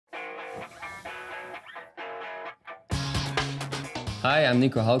Hi, I'm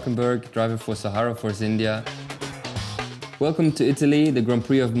N.Hülkenberg, driver for Sahara Force India. Welcome to Italy, the Grand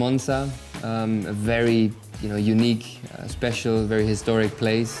Prix of Monza. A very unique, special, very historic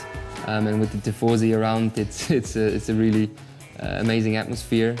place. And with the Tifosi around, it's a really amazing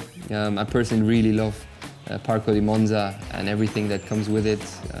atmosphere. I personally really love Parco di Monza and everything that comes with it.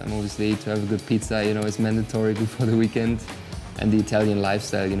 Obviously, to have a good pizza, it's mandatory before the weekend. And the Italian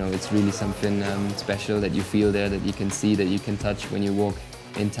lifestyle, it's really something special that you feel there, that you can see, that you can touch when you walk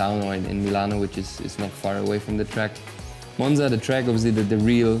in town or in Milano, which is not far away from the track. Monza, the track, obviously the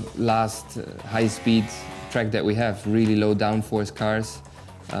real last high-speed track that we have, really low downforce cars.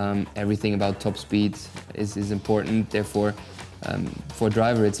 Everything about top speed is important. Therefore, for a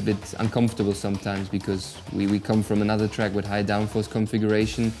driver, it's a bit uncomfortable sometimes because we come from another track with high downforce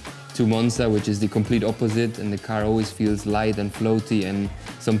configuration to Monza, which is the complete opposite, and the car always feels light and floaty, and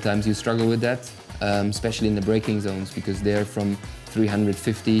sometimes you struggle with that, especially in the braking zones, because they're from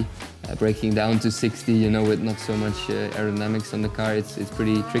 350 braking down to 60, with not so much aerodynamics on the car. It's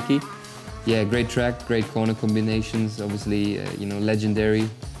pretty tricky. Yeah, great track, great corner combinations, obviously, legendary,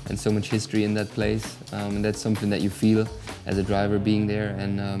 and so much history in that place. And that's something that you feel as a driver being there,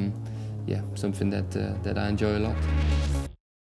 and yeah, something that I enjoy a lot.